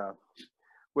soda,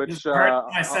 which hurt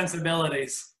my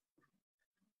sensibilities.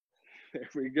 There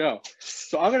we go.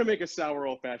 So I'm gonna make a sour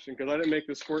old fashioned because I didn't make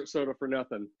the squirt soda for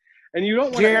nothing. And you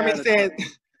don't want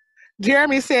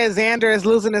Jeremy said Xander is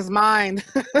losing his mind.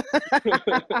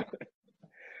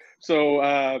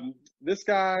 So this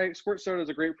guy, squirt soda is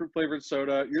a grapefruit flavored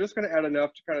soda. You're just gonna add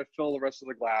enough to kind of fill the rest of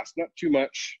the glass, not too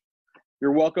much.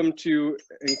 You're welcome to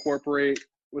incorporate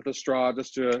with a straw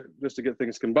just to get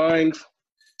things combined.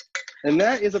 And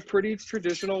that is a pretty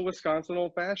traditional Wisconsin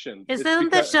old fashioned.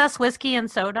 Isn't this just whiskey and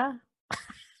soda?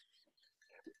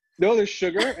 No, there's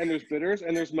sugar and there's bitters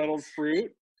and there's muddled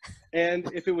fruit. And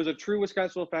if it was a true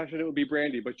Wisconsin old fashioned, it would be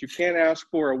brandy. But you can't ask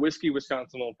for a whiskey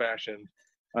Wisconsin old fashioned.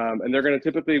 And they're going to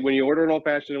typically, when you order an old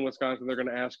fashioned in Wisconsin, they're going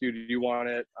to ask you, do you want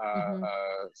it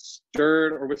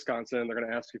stirred or Wisconsin? They're going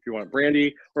to ask if you want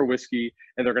brandy or whiskey.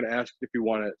 And they're going to ask if you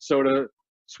want it soda,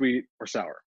 sweet, or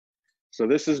sour. So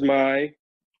this is my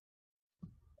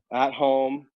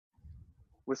at-home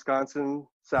Wisconsin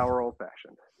sour old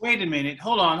fashioned. Wait a minute.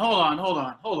 Hold on.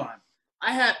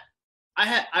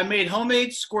 I made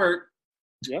homemade squirt.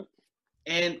 Yep.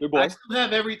 And Good boy. I still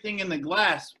have everything in the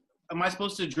glass. Am I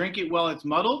supposed to drink it while it's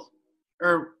muddled?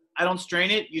 Or I don't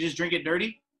strain it, you just drink it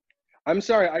dirty? I'm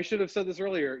sorry, I should have said this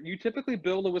earlier. You typically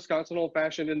build a Wisconsin old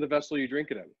fashioned in the vessel you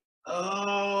drink it in.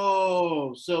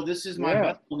 Oh, so this is my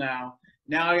vessel now.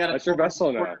 Now I gotta. That's your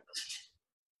vessel now.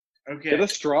 Okay. Get a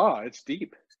straw. It's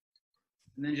deep.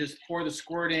 And then just pour the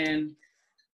squirt in.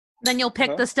 Then you'll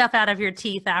pick the stuff out of your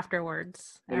teeth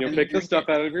afterwards. And you'll pick the stuff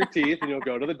out of your teeth, and you'll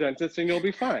go to the dentist, and you'll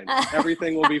be fine.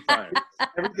 Everything will be fine.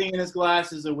 Everything in this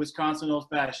glass is a Wisconsin old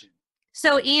fashioned.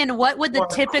 So, Ian, what would the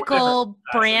typical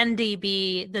brandy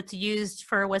be that's used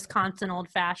for a Wisconsin old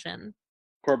fashioned?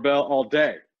 Corbel all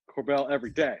day. Corbel every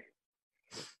day.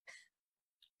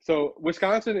 So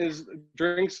Wisconsin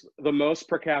drinks the most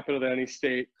per capita than any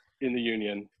state in the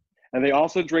union, and they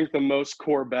also drink the most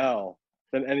Corbel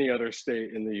than any other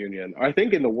state in the union. I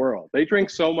think in the world, they drink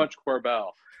so much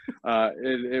Corbel.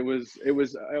 It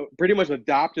was pretty much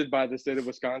adopted by the state of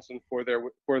Wisconsin for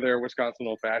their Wisconsin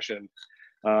old fashioned.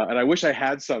 And I wish I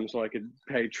had some so I could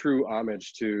pay true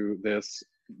homage to this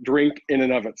drink in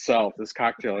and of itself, this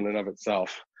cocktail in and of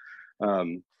itself.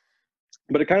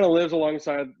 But it kind of lives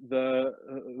alongside the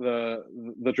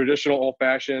traditional old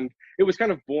fashioned. It was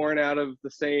kind of born out of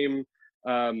the same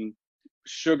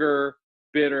sugar,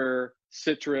 bitter,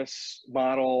 citrus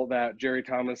model that Jerry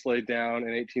Thomas laid down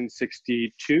in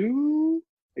 1862.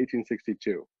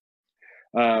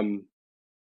 And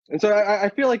so I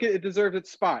feel like it deserves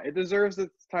its spot. It deserves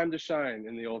its time to shine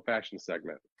in the old fashioned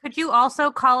segment. Could you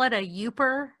also call it a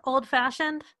Youper old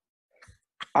fashioned?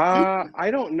 I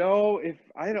don't know if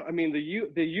I mean the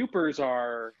Youpers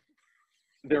are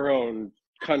their own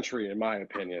country, in my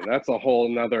opinion. That's a whole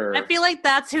nother. I feel like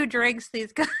that's who drinks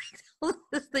these guys.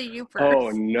 It's the Youpers. Oh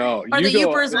no! Or the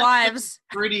Youpers' wives.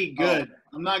 Pretty good.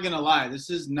 I'm not gonna lie. This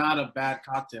is not a bad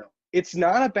cocktail. It's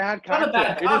not a bad cocktail. Not a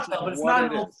bad cocktail, but it's not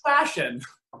an old fashioned.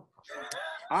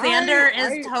 Xander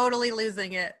is totally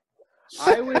losing it.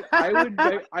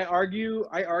 I argue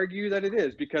that it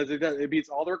is because it meets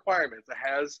all the requirements. It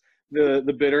has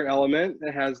the bitter element,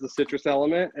 it has the citrus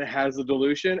element, it has the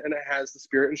dilution, and it has the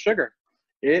spirit and sugar.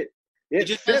 It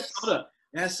just fits. has soda.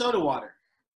 It has soda water.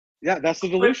 Yeah, that's the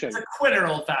dilution. It's a quitter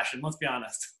old fashioned, let's be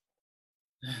honest.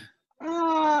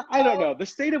 I don't know. The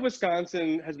state of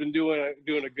Wisconsin has been doing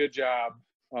a good job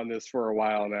on this for a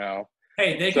while now.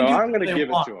 Hey, they can I'm going to give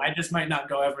it to them. I just might not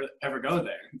ever go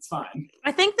there. It's fine.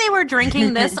 I think they were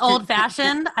drinking this old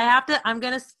fashioned. I'm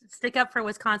going to stick up for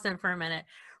Wisconsin for a minute.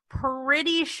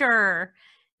 Pretty sure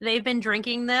they've been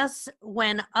drinking this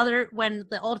when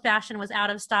the old fashioned was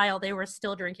out of style. They were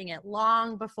still drinking it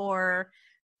long before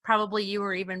probably you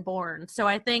were even born. So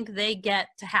I think they get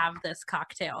to have this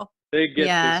cocktail. They get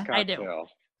this cocktail. I do.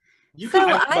 You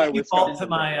can default to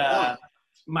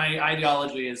my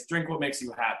ideology is drink what makes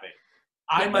you happy.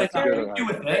 I might not agree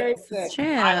with it. It's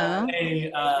true.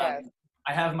 I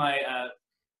have my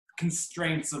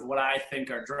constraints of what I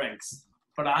think are drinks,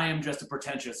 but I am just a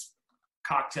pretentious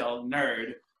cocktail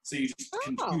nerd, so you just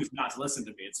can choose not to listen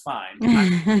to me. It's fine.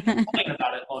 I'm complaining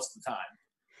about it most of the time.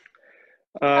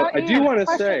 I do want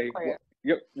to say,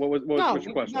 what's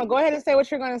your question? No, go ahead and say what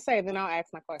you're going to say, then I'll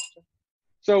ask my question.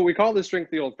 So we call this drink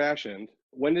the old fashioned.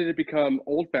 When did it become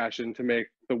old fashioned to make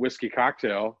the whiskey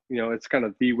cocktail? You know, it's kind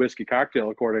of the whiskey cocktail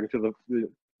according to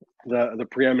the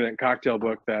preeminent cocktail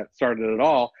book that started it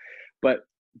all. But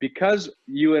because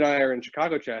you and I are in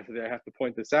Chicago, Chastity, I have to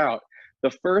point this out.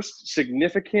 The first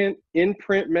significant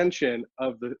in-print mention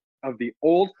of the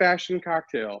old fashioned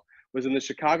cocktail was in the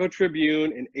Chicago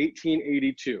Tribune in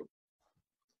 1882.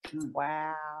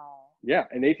 Wow. Yeah,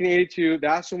 in 1882,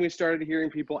 that's when we started hearing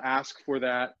people ask for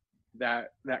that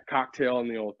cocktail in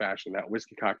the old fashioned, that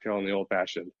whiskey cocktail in the old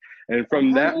fashioned. And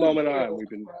from that moment on, we've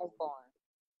been. Wow.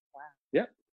 Yeah.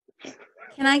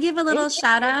 Can I give a little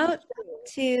shout out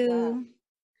to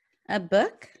a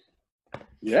book?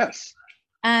 Yes.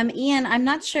 Ian, I'm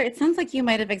not sure. It sounds like you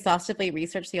might have exhaustively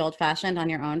researched the old fashioned on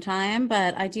your own time,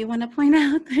 but I do want to point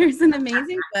out there's an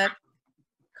amazing book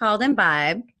called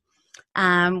Imbibe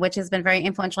which has been very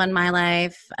influential in my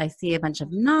life. I see a bunch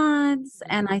of nods,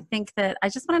 and I think that I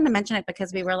just wanted to mention it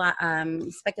because we were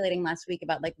speculating last week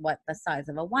about like what the size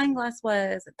of a wine glass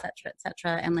was, et cetera, et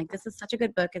cetera. And like, this is such a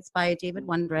good book. It's by David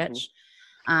Wondrich,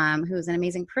 who's an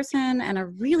amazing person and a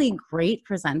really great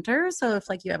presenter. So if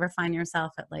like you ever find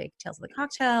yourself at like Tales of the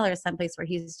Cocktail or someplace where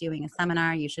he's doing a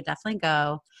seminar, you should definitely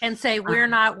go and say, we're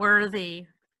not worthy.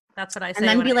 That's what I say. And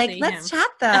then when be I like, see let's him. chat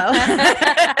though.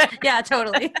 Yeah,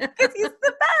 totally. Because he's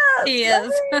the best. He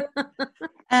is.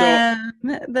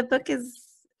 The book is.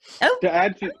 To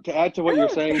add to what you're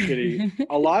saying, Kitty,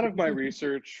 a lot of my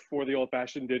research for the Old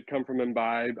Fashioned did come from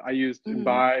Imbibe. I used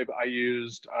Imbibe. I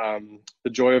used The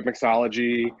Joy of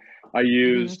Mixology. I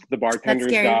used The Bartender's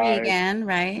That's Gary Guide. Regan,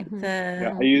 right?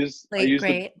 Yeah, I used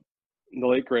great. the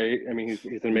late great. I mean,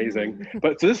 he's amazing.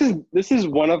 But so this is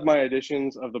one of my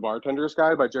editions of The Bartender's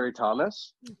Guide by Jerry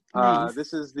Thomas. Nice.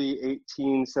 This is the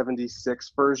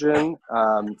 1876 version,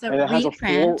 It's a and it has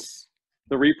reprint.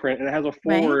 the reprint, and it has a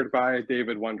foreword by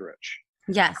David Wondrich.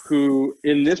 Yes. Who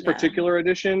in this particular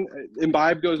edition,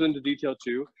 Imbibe goes into detail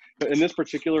too, but in this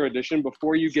particular edition,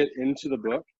 before you get into the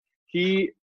book,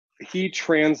 he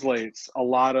translates a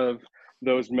lot of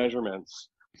those measurements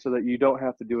so that you don't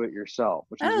have to do it yourself,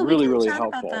 which is really, really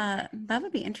helpful. About that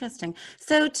would be interesting.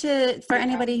 So for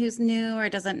anybody who's new or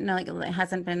doesn't know, like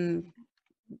hasn't been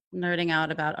nerding out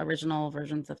about original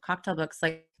versions of cocktail books,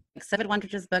 like David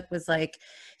Wondrich's book was like,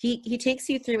 he takes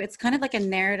you through, it's kind of like a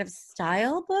narrative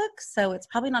style book. So it's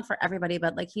probably not for everybody,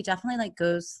 but like he definitely like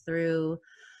goes through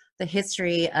the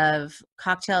history of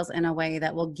cocktails in a way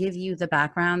that will give you the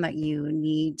background that you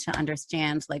need to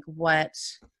understand like what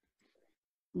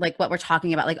we're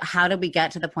talking about, like how did we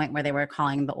get to the point where they were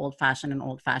calling the old fashioned and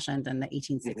old fashioned in the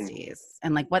 1860s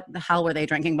and like what the hell were they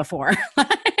drinking before?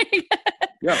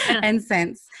 And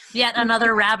since yet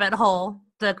another rabbit hole,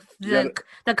 the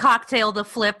cocktail, the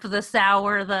flip, the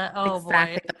sour, the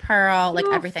boy, the pearl, like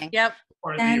everything. Yep.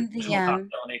 Or the original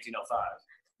cocktail in 1805.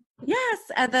 Yes,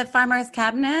 at the Farmer's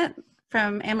Cabinet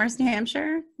from Amherst, New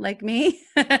Hampshire, like me.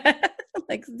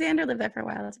 Like Xander lived there for a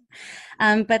while.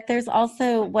 But there's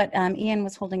also what Ian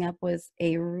was holding up was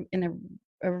a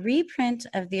reprint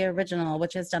of the original,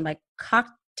 which is done by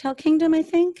Cocktail Kingdom, I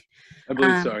think. I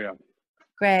believe so, yeah.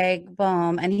 Greg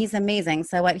Boehm, and he's amazing.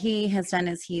 So what he has done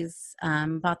is he's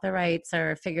bought the rights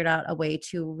or figured out a way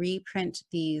to reprint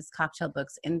these cocktail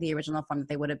books in the original form that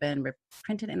they would have been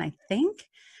reprinted in, I think,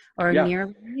 or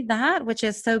nearly that, which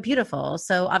is so beautiful.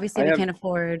 So obviously we can't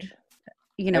afford,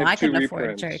 I couldn't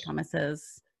afford Jerry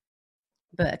Thomas's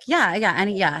book. I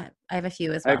have a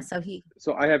few as well.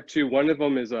 So I have two. One of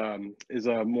them is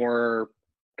a more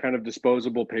kind of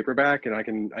disposable paperback, and I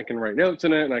can write notes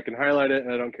in it and I can highlight it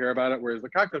and I don't care about it. Whereas the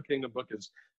Cocktail Kingdom book is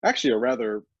actually a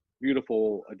rather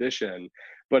beautiful edition,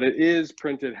 but it is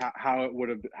printed how it would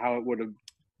have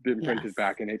been printed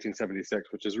back in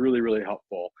 1876, which is really, really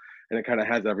helpful. And it kind of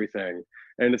has everything.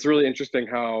 And it's really interesting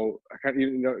how,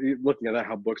 looking at that,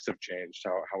 how books have changed,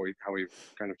 how we've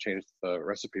kind of changed the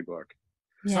recipe book.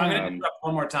 So I'm going to interrupt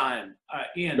one more time.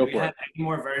 Ian, Go do we for have any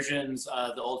more versions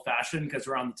of the Old Fashioned? Because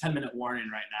we're on the 10-minute warning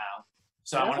right now.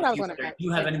 So I want to see if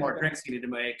you have any more drinks you need to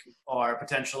make, or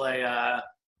potentially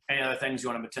any other things you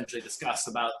want to potentially discuss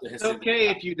about the history. It's okay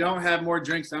if you don't have more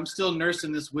drinks. I'm still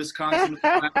nursing this Wisconsin.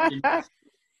 I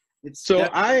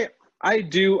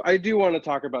do want to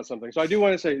talk about something. So I do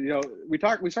want to say, we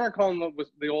started calling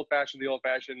the old fashioned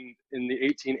in the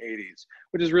 1880s,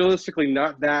 which is realistically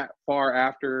not that far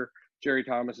after Jerry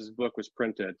Thomas's book was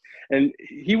printed. And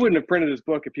he wouldn't have printed his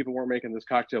book if people weren't making this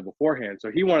cocktail beforehand. So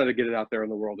he wanted to get it out there in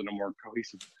the world in a more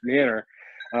cohesive manner.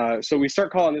 So we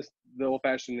start calling this the old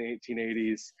fashioned in the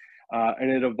 1880s,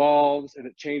 and it evolves and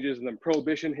it changes, and then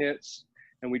Prohibition hits,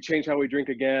 and we change how we drink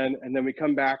again, and then we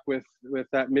come back with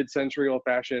that mid-century old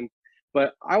fashioned.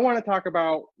 But I want to talk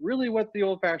about really what the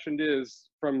old fashioned is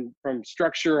from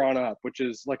structure on up, which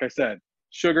is, like I said,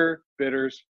 sugar,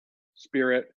 bitters,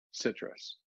 spirit,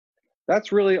 citrus.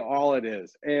 That's really all it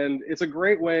is. And it's a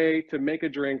great way to make a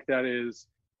drink that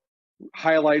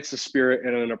highlights the spirit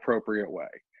in an appropriate way.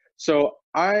 So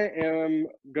I am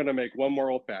going to make one more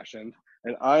old fashioned,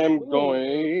 and I am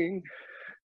going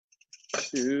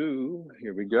to,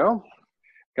 here we go.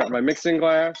 Got my mixing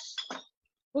glass.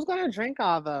 Who's going to drink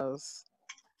all those?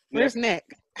 Where's Nick?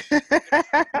 In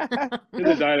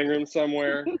the dining room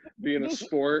somewhere, being a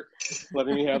sport,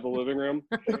 letting me have the living room.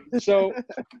 So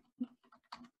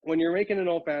when you're making an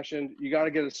old fashioned, you got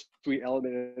to get a sweet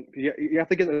element in. You have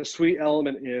to get a sweet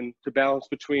element in to balance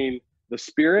between the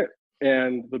spirit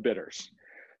and the bitters.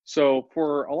 So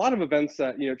for a lot of events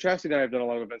that, Chastity and I have done a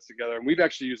lot of events together, and we've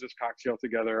actually used this cocktail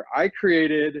together. I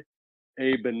created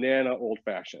a banana old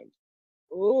fashioned.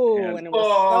 Ooh, and it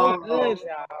was so good,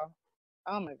 y'all.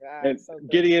 Oh my God. And so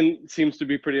good. Gideon seems to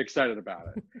be pretty excited about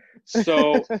it.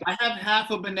 So I have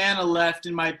half a banana left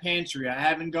in my pantry. I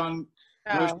haven't gone.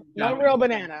 No real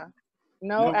banana.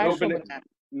 No actual banana.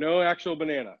 No actual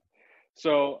banana.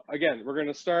 So again, we're going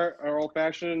to start our old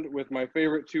fashioned with my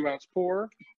favorite 2-ounce pour.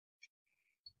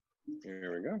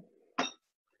 Here we go.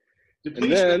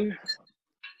 And then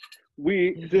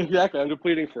exactly, I'm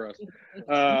depleting for us.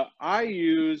 I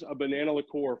use a banana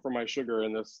liqueur for my sugar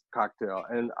in this cocktail.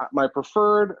 And my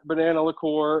preferred banana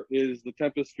liqueur is the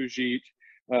Tempest Fugit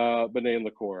banana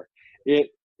liqueur.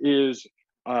 It is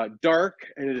dark,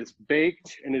 and it is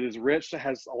baked, and it is rich. It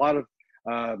has a lot of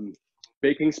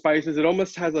baking spices. It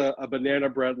almost has a banana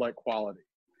bread-like quality.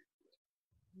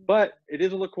 But it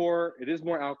is a liqueur. It is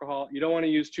more alcohol. You don't want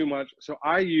to use too much. So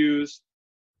I use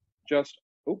just,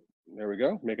 there we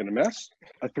go, making a mess,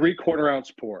 a 3/4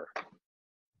 ounce pour.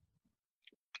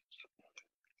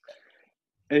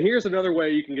 And here's another way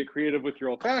you can get creative with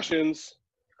your old fashions,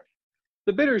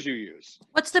 the bitters you use.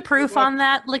 What's the proof on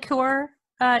that liqueur,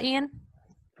 Ian?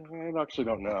 I actually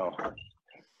don't know.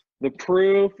 The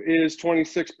proof is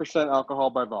 26% alcohol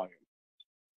by volume,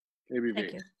 ABV.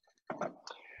 Thank you.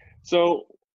 So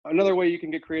another way you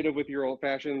can get creative with your old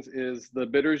fashions is the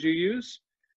bitters you use.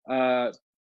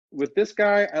 With this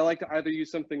guy, I like to either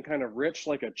use something kind of rich,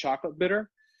 like a chocolate bitter,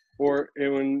 or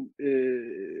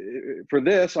for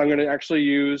this, I'm going to actually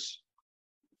use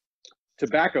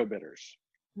tobacco bitters.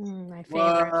 My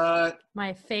favorite. What?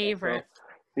 My favorite. So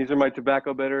these are my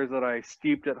tobacco bitters that I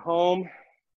steeped at home.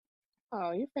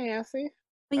 Oh, you fancy.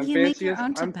 But I'm you make your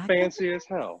own I'm tobacco? fancy as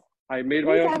hell. I made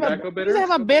my own tobacco bitters. We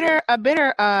have a bitter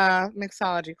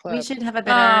mixology club. We should have a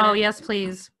bitter. Oh, yes,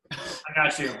 please. I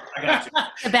got you.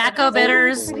 Tobacco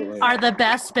bitters are the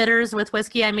best bitters with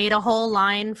whiskey. I made a whole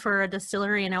line for a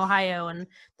distillery in Ohio, and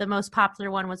the most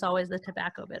popular one was always the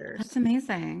tobacco bitters. That's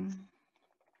amazing.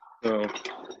 So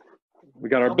we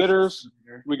got our bitters.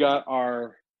 We got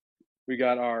our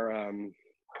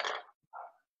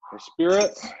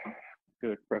spirit.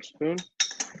 Get a fresh spoon.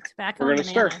 Tobacco We're and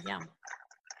gonna banana. stir. Yum.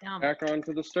 Yum. Back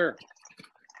onto the stir.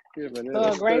 So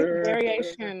a great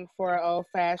variation for an old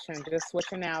fashioned, just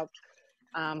switching out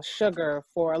sugar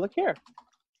for a liqueur.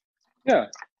 Yeah,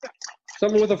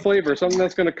 something with a flavor, something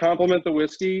that's going to complement the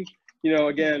whiskey. You know,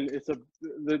 again, it's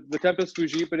the Tempest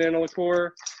Fugit banana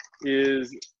liqueur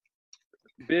is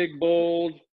big,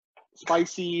 bold,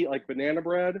 spicy, like banana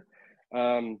bread.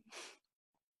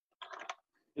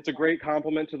 It's a great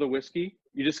complement to the whiskey.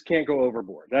 You just can't go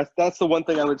overboard. That's the one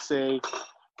thing I would say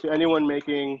to anyone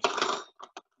making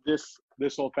this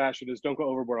old fashioned is don't go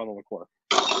overboard on the liqueur.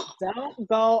 Don't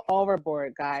go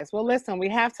overboard, guys. Well, listen, we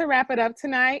have to wrap it up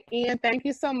tonight. Ian, thank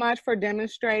you so much for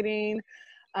demonstrating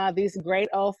these great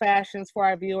old fashions for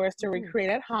our viewers to recreate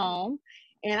at home.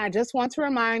 And I just want to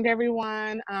remind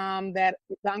everyone that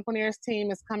the Uncle Nearest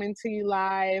team is coming to you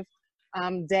live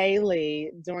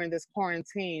daily during this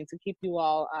quarantine to keep you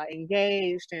all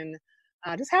engaged and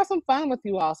just have some fun with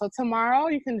you all. So tomorrow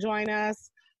you can join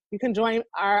us. You can join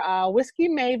our whiskey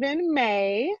maven,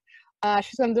 May.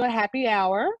 She's going to do a happy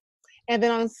hour. And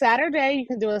then on Saturday, you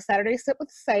can do a Saturday Sip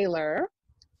with Sailor.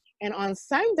 And on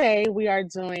Sunday, we are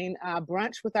doing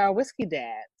brunch with our whiskey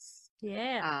dads.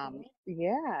 Yeah.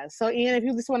 Yeah. So, Ian, if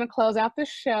you just want to close out the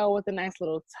show with a nice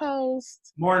little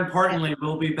toast. More importantly,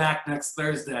 we'll be back next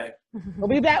Thursday. We'll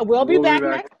be back. We'll be back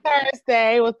next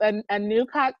Thursday with a new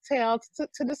cocktail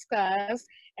to discuss.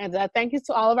 And thank you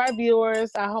to all of our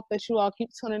viewers. I hope that you all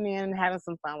keep tuning in and having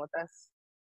some fun with us.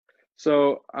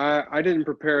 So I didn't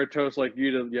prepare a toast like you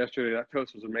did yesterday. That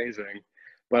toast was amazing.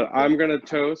 But I'm going to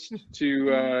toast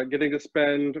to getting to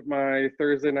spend my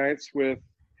Thursday nights with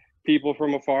people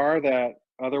from afar that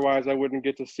otherwise I wouldn't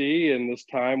get to see in this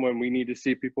time when we need to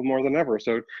see people more than ever.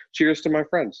 So cheers to my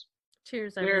friends.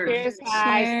 Cheers, everybody. Cheers,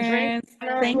 guys. Cheers. Thanks,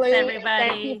 everybody.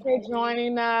 Thank you for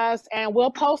joining us. And we'll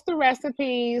post the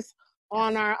recipes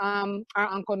on our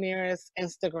Uncle Nearest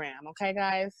Instagram. Okay,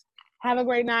 guys? Have a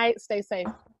great night. Stay safe.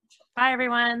 Bye,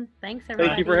 everyone. Thanks, everybody.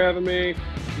 Thank you for having me.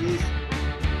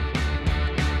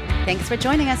 Thanks for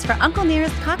joining us for Uncle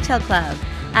Nearest Cocktail Club.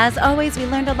 As always, we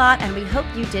learned a lot, and we hope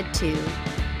you did too.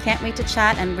 Can't wait to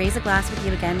chat and raise a glass with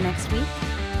you again next week.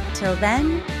 Till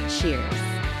then, cheers.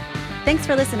 Thanks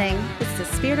for listening. This is a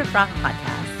Spirit of Rock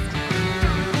podcast.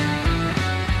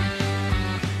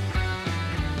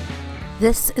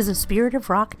 This is a Spirit of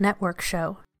Rock Network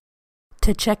show.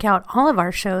 To check out all of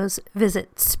our shows,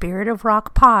 visit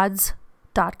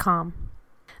spiritofrockpods.com.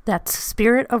 That's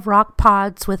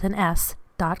spiritofrockpods with an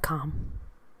S.com.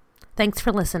 Thanks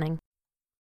for listening.